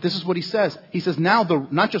 But this is what He says. He says now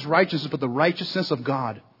not just righteousness, but the righteousness of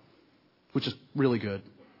God, which is really good.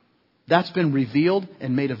 That's been revealed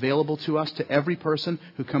and made available to us, to every person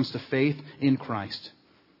who comes to faith in Christ.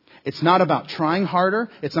 It's not about trying harder.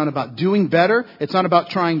 It's not about doing better. It's not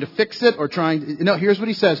about trying to fix it or no, here's what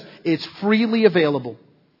he says. It's freely available.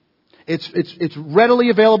 It's readily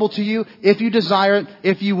available to you if you desire it,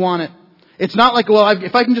 if you want it. It's not like, well,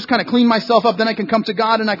 if I can just kind of clean myself up, then I can come to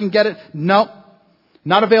God and I can get it. No,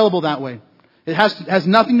 not available that way. It has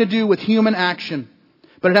nothing to do with human action,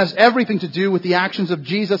 but it has everything to do with the actions of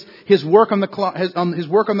Jesus, His work on the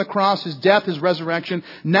cross, His death, His resurrection.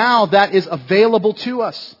 Now that is available to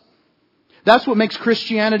us. That's what makes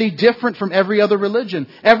Christianity different from every other religion.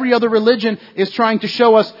 Every other religion is trying to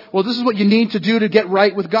show us, well, this is what you need to do to get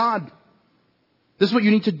right with God. This is what you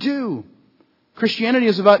need to do. Christianity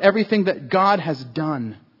is about everything that God has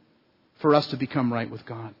done for us to become right with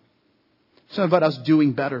God. It's not about us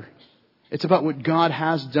doing better. It's about what God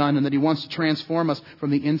has done and that He wants to transform us from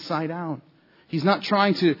the inside out. He's not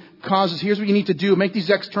trying to cause us, here's what you need to do, make these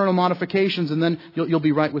external modifications and then you'll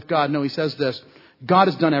be right with God. No, He says this, God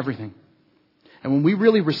has done everything. And when we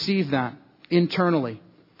really receive that internally,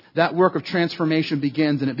 that work of transformation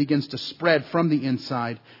begins and it begins to spread from the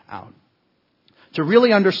inside out. To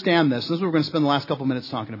really understand this is what we're going to spend the last couple minutes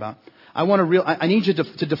talking about. I need you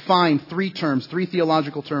to define three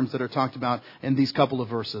theological terms that are talked about in these couple of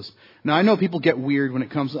verses. Now, I know people get weird when it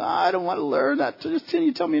comes, I don't want to learn that. Just can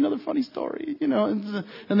you tell me another funny story? And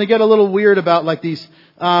they get a little weird about like these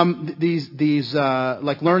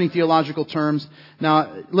like learning theological terms.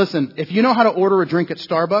 Now, listen, if you know how to order a drink at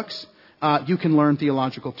Starbucks, you can learn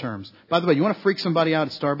theological terms. By the way, you want to freak somebody out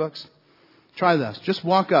at Starbucks? Try this. Just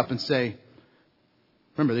walk up and say,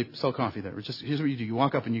 remember, they sell coffee there. Here's what you do. You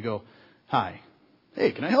walk up and you go, hi.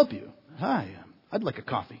 Hey, can I help you? Hi, I'd like a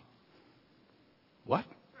coffee. What?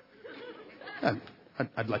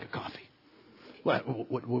 I'd like a coffee. What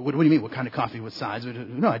do you mean? What kind of coffee? What size?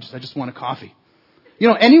 No, I just want a coffee.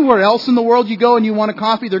 Anywhere else in the world you go and you want a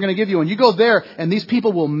coffee, they're going to give you one. You go there and these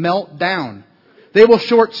people will melt down. They will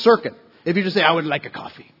short circuit. If you just say, I would like a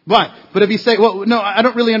coffee. But if you say, well, no, I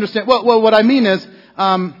don't really understand. Well, what I mean is,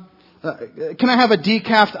 can I have a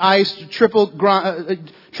decaf iced triple grande,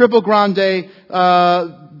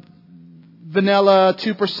 vanilla,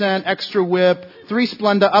 2% extra whip, 3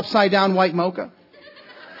 Splenda upside down white mocha?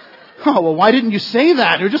 Oh, well, why didn't you say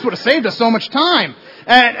that? It just would have saved us so much time.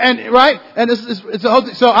 And right? And it's a whole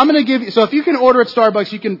thing. So I'm going to give you, so if you can order at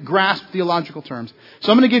Starbucks, you can grasp theological terms.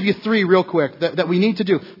 So I'm going to give you 3 real quick that we need to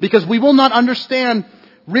do because we will not understand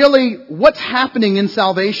really what's happening in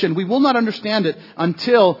salvation. We will not understand it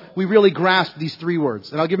until we really grasp these 3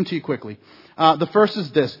 words. And I'll give them to you quickly. The first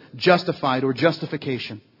is this, justified or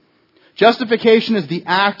justification. Justification is the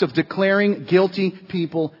act of declaring guilty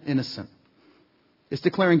people innocent. It's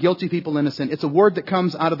declaring guilty people innocent. It's a word that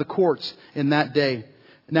comes out of the courts in that day.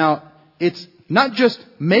 Now, it's not just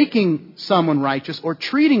making someone righteous or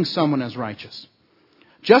treating someone as righteous.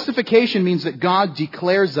 Justification means that God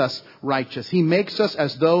declares us righteous. He makes us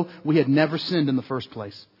as though we had never sinned in the first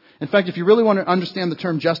place. In fact, if you really want to understand the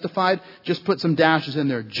term justified, just put some dashes in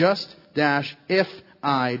there. Just dash if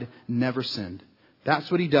I'd never sinned. That's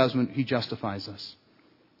what He does when He justifies us.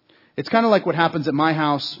 It's kind of like what happens at my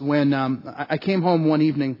house when I came home one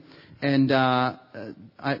evening and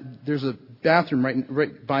there's a bathroom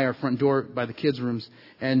right by our front door by the kids' rooms.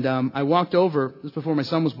 And I walked over, this was before my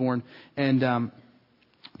son was born, and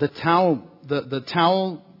the towel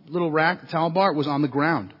little rack, the towel bar was on the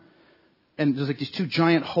ground. And there's like these 2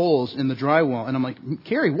 giant holes in the drywall. And I'm like,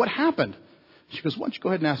 Carrie, what happened? She goes, why don't you go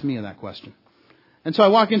ahead and ask Mia that question? And so I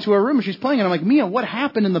walk into her room and she's playing and I'm like, Mia, what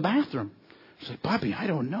happened in the bathroom? She's like, Bobby, I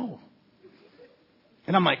don't know.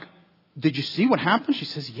 And I'm like, did you see what happened? She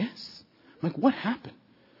says, yes. I'm like, what happened?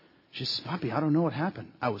 She says, Bobby, I don't know what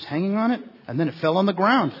happened. I was hanging on it and then it fell on the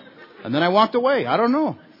ground. And then I walked away. I don't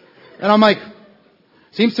know. And I'm like,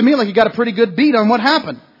 seems to me like you got a pretty good beat on what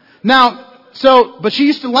happened. Now, but she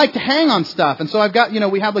used to like to hang on stuff. And so I've got,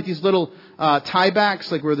 we have like these little tie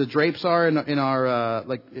backs, like where the drapes are in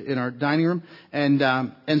our dining room.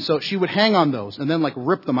 And so she would hang on those and then like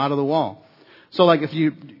rip them out of the wall. So like if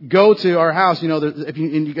you go to our house, if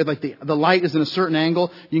you get like the light is in a certain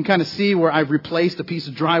angle, you can kind of see where I've replaced a piece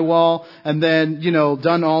of drywall and then,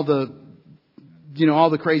 done all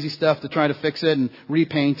the crazy stuff to try to fix it and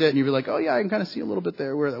repaint it. And you'd be like, oh yeah, I can kind of see a little bit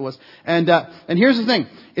there where that was. And here's the thing,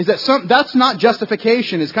 is that that's not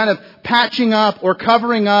justification. It's kind of patching up or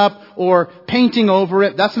covering up or painting over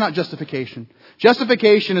it. That's not justification.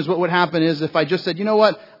 Justification is what would happen is if I just said, you know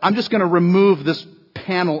what, I'm just going to remove this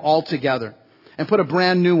panel altogether and put a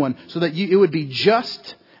brand new one so that it would be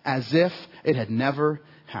just as if it had never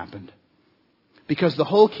happened. Because the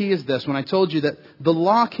whole key is this, when I told you that the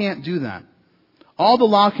law can't do that. All the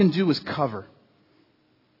law can do is cover.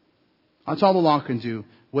 That's all the law can do.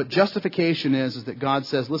 What justification is that God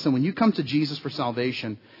says, listen, when you come to Jesus for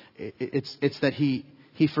salvation, it's that He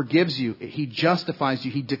forgives you. He justifies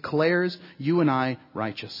you. He declares you and I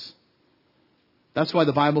righteous. That's why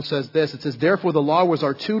the Bible says this. It says, therefore the law was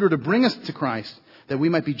our tutor to bring us to Christ, that we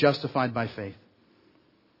might be justified by faith.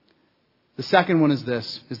 The second one is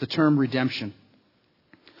this, is the term redemption.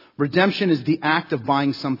 Redemption is the act of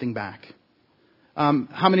buying something back.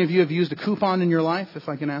 How many of you have used a coupon in your life, if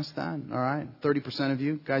I can ask that? All right, 30% of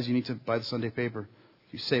you. Guys, you need to buy the Sunday paper.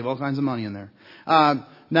 You save all kinds of money in there.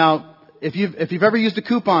 Now, if you've ever used a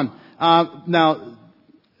coupon, now,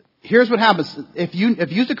 here's what happens. If you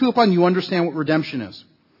use a coupon, you understand what redemption is.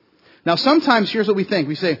 Now, sometimes here's what we think.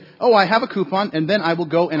 We say, oh, I have a coupon, and then I will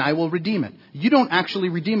go and I will redeem it. You don't actually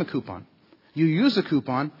redeem a coupon. You use a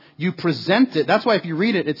coupon, you present it. That's why if you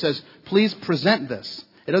read it, it says, please present this.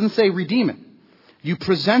 It doesn't say redeem it. You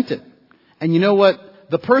present it. And you know what?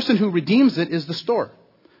 The person who redeems it is the store.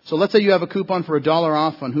 So let's say you have a coupon for $1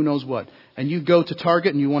 off on who knows what. And you go to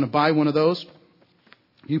Target and you want to buy one of those.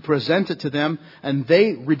 You present it to them and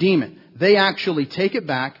they redeem it. They actually take it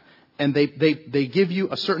back and they give you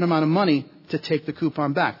a certain amount of money to take the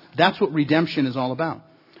coupon back. That's what redemption is all about.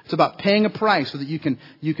 It's about paying a price so that you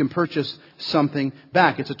can purchase something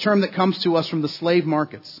back. It's a term that comes to us from the slave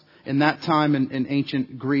markets in that time in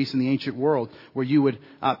ancient Greece, in the ancient world, where you would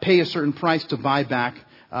pay a certain price to buy back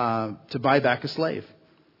a slave.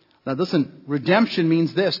 Now listen, redemption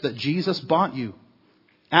means this, that Jesus bought you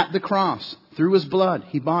at the cross. Through His blood,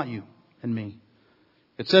 He bought you and me.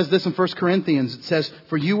 It says this in 1 Corinthians. It says,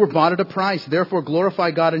 for you were bought at a price. Therefore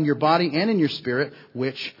glorify God in your body and in your spirit,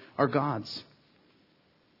 which are God's.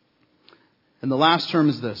 And the last term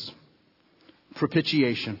is this,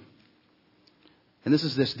 propitiation. And this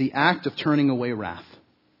is this, the act of turning away wrath.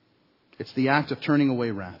 It's the act of turning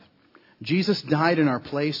away wrath. Jesus died in our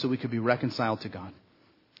place so we could be reconciled to God.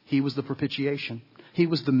 He was the propitiation. He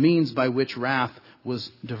was the means by which wrath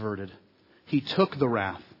was diverted. He took the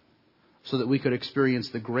wrath so that we could experience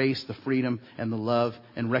the grace, the freedom, and the love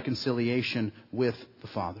and reconciliation with the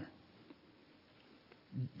Father.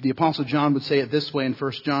 The Apostle John would say it this way in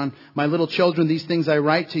 1 John, my little children, these things I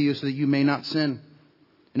write to you so that you may not sin.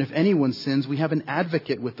 And if anyone sins, we have an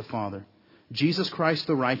advocate with the Father, Jesus Christ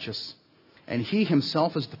the righteous. And He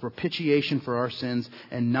Himself is the propitiation for our sins,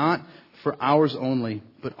 and not for ours only,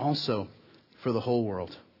 but also for the whole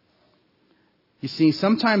world. You see,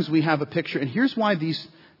 sometimes we have a picture, and here's why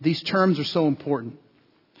these terms are so important.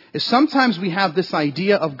 Is sometimes we have this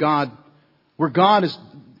idea of God where God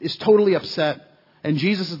is totally upset, and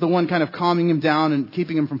Jesus is the one kind of calming Him down and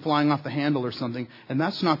keeping Him from flying off the handle or something. And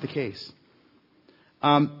that's not the case.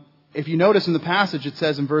 If you notice in the passage, it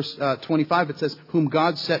says in verse 25, it says, whom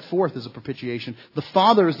God set forth as a propitiation. The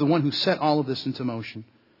Father is the one who set all of this into motion.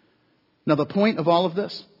 Now, the point of all of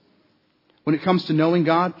this, when it comes to knowing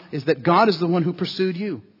God, is that God is the one who pursued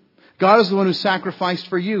you. God is the one who sacrificed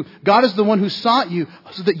for you. God is the one who sought you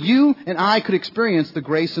so that you and I could experience the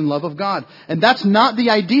grace and love of God. And that's not the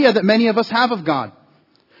idea that many of us have of God.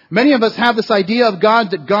 Many of us have this idea of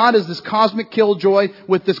God, that God is this cosmic killjoy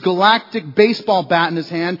with this galactic baseball bat in His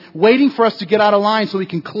hand, waiting for us to get out of line so He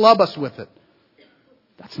can club us with it.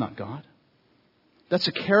 That's not God. That's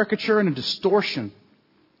a caricature and a distortion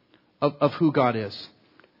of who God is.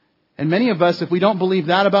 And many of us, if we don't believe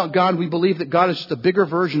that about God, we believe that God is just a bigger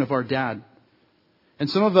version of our dad. And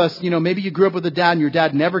some of us, maybe you grew up with a dad and your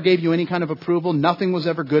dad never gave you any kind of approval. Nothing was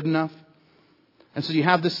ever good enough. And so you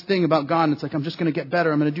have this thing about God, and it's like, I'm just going to get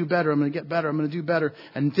better. I'm going to do better. I'm going to get better. I'm going to do better.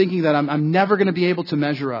 And thinking that I'm never going to be able to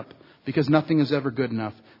measure up because nothing is ever good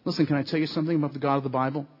enough. Listen, can I tell you something about the God of the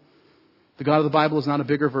Bible? The God of the Bible is not a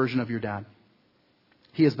bigger version of your dad.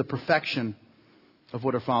 He is the perfection of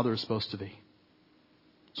what a father is supposed to be.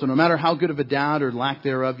 So no matter how good of a dad or lack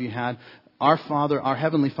thereof you had, our Father, our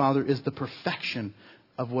Heavenly Father, is the perfection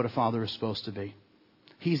of what a father is supposed to be.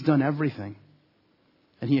 He's done everything.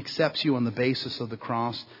 And He accepts you on the basis of the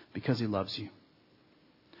cross because He loves you.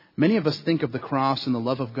 Many of us think of the cross and the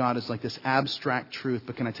love of God as like this abstract truth.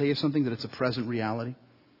 But can I tell you something? That it's a present reality.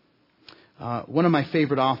 One of my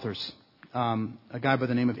favorite authors, a guy by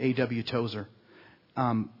the name of A.W. Tozer,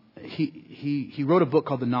 he wrote a book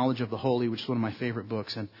called The Knowledge of the Holy, which is one of my favorite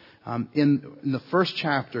books. And in the first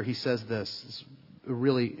chapter, he says this. It's a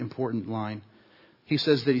really important line. He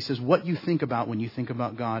says, what you think about when you think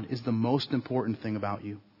about God is the most important thing about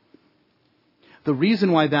you. The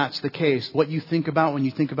reason why that's the case, what you think about when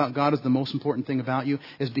you think about God is the most important thing about you,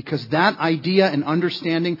 is because that idea and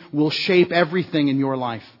understanding will shape everything in your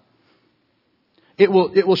life. It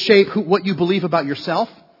will shape what you believe about yourself,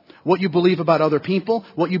 What you believe about other people,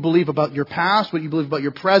 what you believe about your past, what you believe about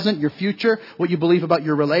your present, your future, what you believe about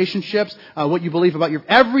your relationships, what you believe about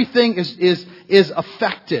everything is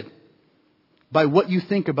affected by what you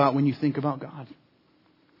think about when you think about God.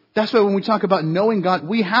 That's why when we talk about knowing God,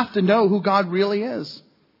 we have to know who God really is.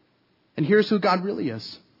 And here's who God really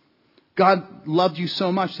is. God loved you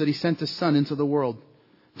so much that He sent His Son into the world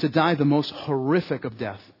to die the most horrific of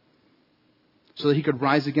death, so that He could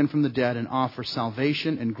rise again from the dead and offer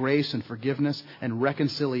salvation and grace and forgiveness and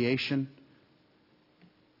reconciliation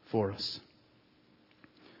for us.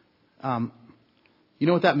 You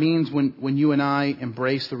know what that means when you and I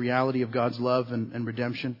embrace the reality of God's love and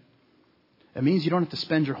redemption? It means you don't have to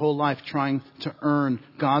spend your whole life trying to earn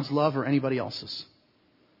God's love or anybody else's,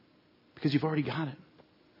 because you've already got it.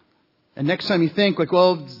 And next time you think like,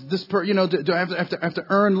 well, do I have to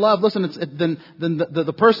earn love? Listen, then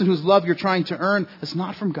the person whose love you're trying to earn is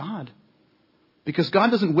not from God, because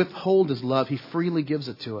God doesn't withhold His love; He freely gives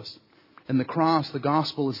it to us. And the cross, the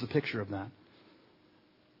gospel, is the picture of that.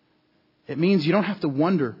 It means you don't have to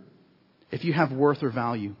wonder if you have worth or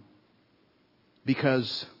value,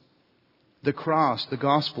 because the cross, the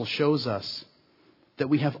gospel, shows us that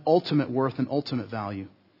we have ultimate worth and ultimate value.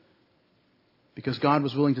 Because God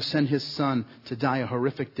was willing to send His Son to die a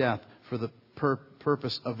horrific death for the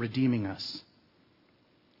purpose of redeeming us,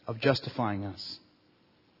 of justifying us,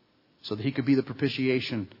 so that He could be the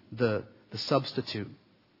propitiation, the substitute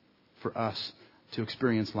for us to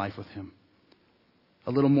experience life with Him.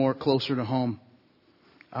 A little more closer to home.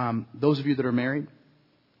 Those of you that are married,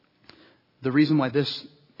 the reason why this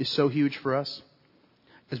is so huge for us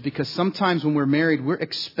is because sometimes when we're married, we're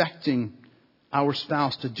expecting our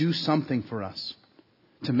spouse to do something for us,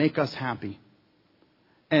 to make us happy,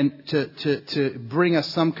 and to bring us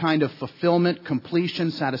some kind of fulfillment,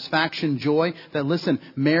 completion, satisfaction, joy that, listen,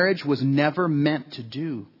 marriage was never meant to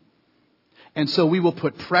do. And so we will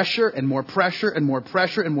put pressure and more pressure and more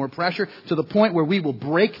pressure and more pressure to the point where we will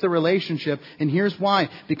break the relationship. And here's why.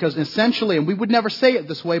 Because essentially, and we would never say it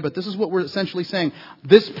this way, but this is what we're essentially saying.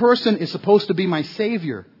 This person is supposed to be my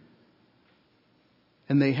Savior.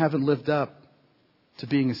 And they haven't lived up to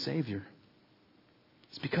being a Savior.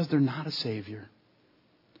 It's because they're not a Savior.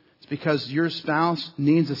 It's because your spouse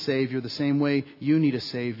needs a Savior the same way you need a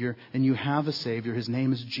Savior. And you have a Savior. His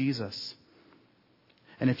name is Jesus.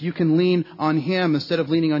 And if you can lean on Him instead of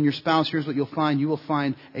leaning on your spouse, here's what you'll find. You will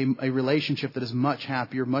find a relationship that is much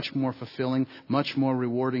happier, much more fulfilling, much more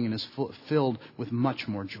rewarding, and is filled with much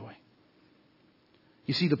more joy.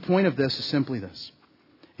 You see, the point of this is simply this,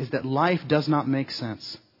 is that life does not make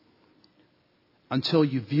sense until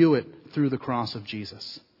you view it through the cross of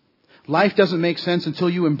Jesus. Life doesn't make sense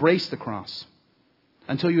until you embrace the cross.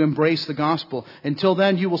 Until you embrace the gospel. Until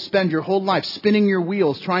then, you will spend your whole life spinning your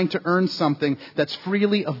wheels trying to earn something that's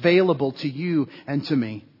freely available to you and to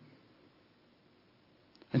me.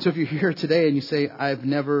 And so if you're here today and you say, I've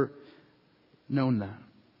never known that,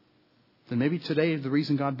 then maybe today the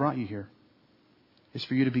reason God brought you here is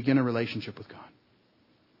for you to begin a relationship with God.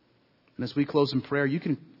 And as we close in prayer, you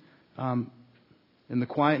can, in the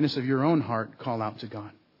quietness of your own heart, call out to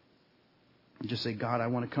God. And just say, God, I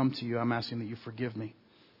want to come to you. I'm asking that you forgive me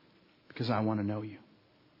because I want to know you.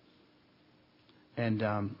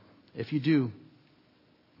 And if you do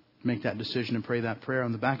make that decision and pray that prayer,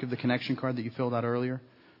 on the back of the connection card that you filled out earlier,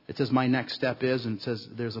 it says my next step is, and it says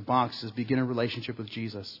there's a box that says begin a relationship with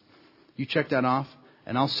Jesus. You check that off,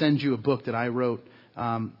 and I'll send you a book that I wrote.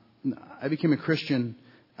 I became a Christian.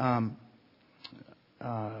 In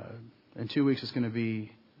 2 weeks, it's going to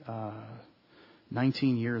be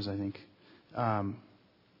 19 years, I think. Or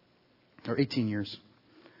 18 years.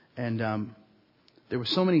 And there were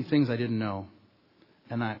so many things I didn't know.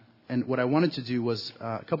 And what I wanted to do was,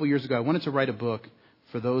 a couple years ago, I wanted to write a book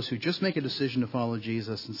for those who just make a decision to follow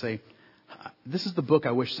Jesus and say, this is the book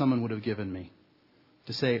I wish someone would have given me.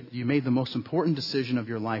 To say, you made the most important decision of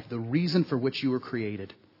your life, the reason for which you were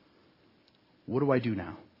created. What do I do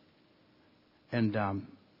now? And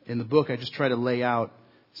in the book, I just try to lay out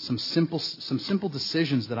some simple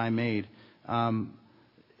decisions that I made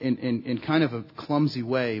in kind of a clumsy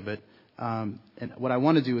way, but and what I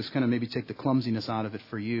want to do is kind of maybe take the clumsiness out of it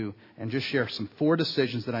for you and just share 4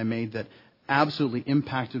 decisions that I made that absolutely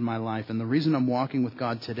impacted my life. And the reason I'm walking with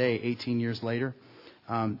God today, 18 years later,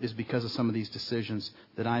 is because of some of these decisions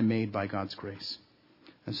that I made by God's grace.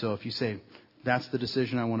 And so if you say, that's the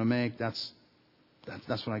decision I want to make, that's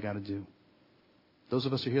what I got to do. Those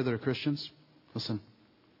of us who are here that are Christians, listen.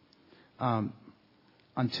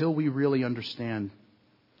 Until we really understand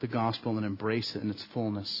the gospel and embrace it in its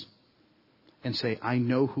fullness and say, I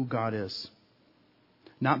know who God is.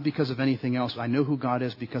 not because of anything else. I know who God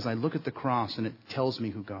is because I look at the cross and it tells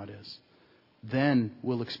me who God is. Then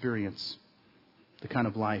we'll experience the kind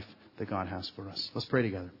of life that God has for us. Let's pray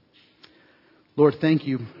together. Lord, thank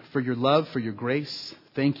you for your love, for your grace.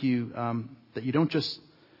 Thank you that you don't just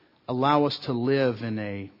allow us to live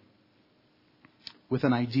with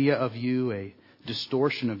an idea of you, a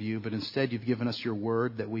distortion of you, but instead you've given us your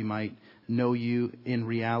word that we might know you in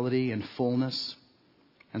reality and fullness.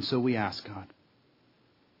 And so we ask, God,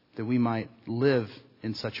 that we might live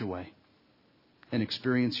in such a way and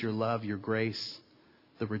experience your love, your grace,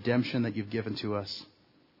 the redemption that you've given to us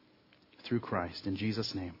through Christ. In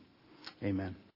Jesus' name, amen.